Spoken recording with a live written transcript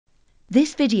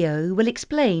This video will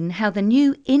explain how the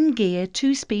new Ingear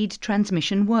 2-speed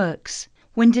transmission works.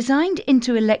 When designed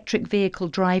into electric vehicle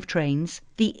drivetrains,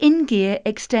 the Ingear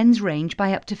extends range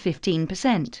by up to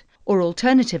 15%, or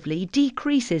alternatively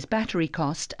decreases battery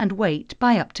cost and weight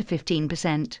by up to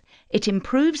 15%. It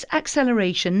improves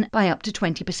acceleration by up to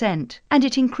 20%, and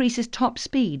it increases top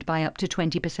speed by up to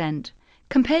 20%.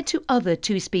 Compared to other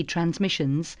 2-speed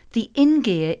transmissions, the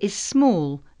Ingear is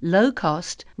small, low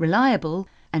cost, reliable,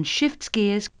 and shifts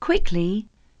gears quickly,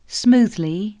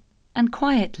 smoothly, and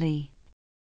quietly.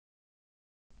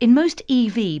 In most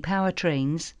EV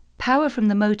powertrains, power from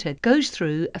the motor goes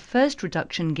through a first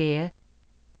reduction gear,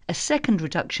 a second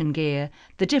reduction gear,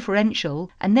 the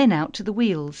differential, and then out to the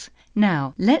wheels.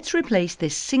 Now, let's replace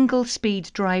this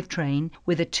single-speed drivetrain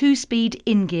with a 2-speed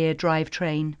Ingear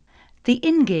drivetrain. The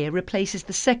Ingear replaces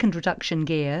the second reduction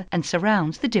gear and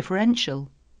surrounds the differential.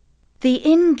 The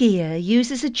Ingear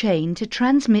uses a chain to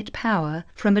transmit power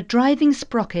from a driving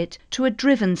sprocket to a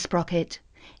driven sprocket.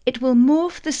 It will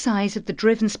morph the size of the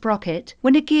driven sprocket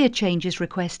when a gear change is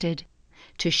requested.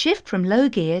 To shift from low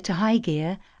gear to high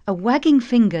gear, a wagging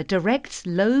finger directs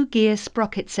low gear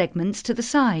sprocket segments to the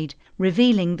side,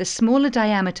 revealing the smaller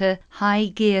diameter high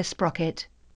gear sprocket.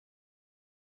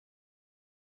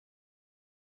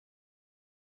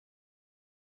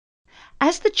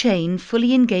 As the chain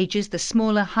fully engages the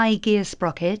smaller high gear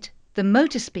sprocket, the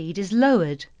motor speed is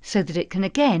lowered so that it can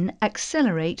again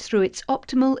accelerate through its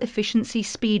optimal efficiency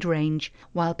speed range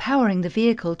while powering the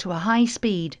vehicle to a high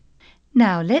speed.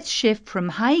 Now let's shift from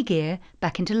high gear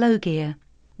back into low gear.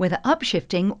 Whether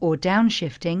upshifting or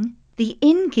downshifting, the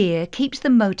Ingear keeps the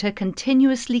motor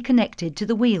continuously connected to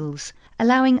the wheels,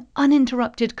 allowing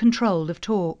uninterrupted control of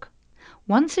torque.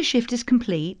 Once a shift is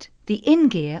complete, the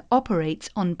Ingear operates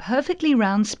on perfectly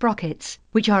round sprockets,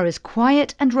 which are as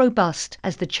quiet and robust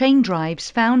as the chain drives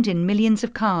found in millions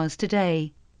of cars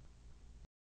today.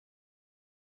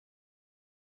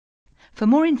 For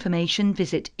more information,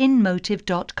 visit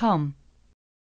inmotive.com.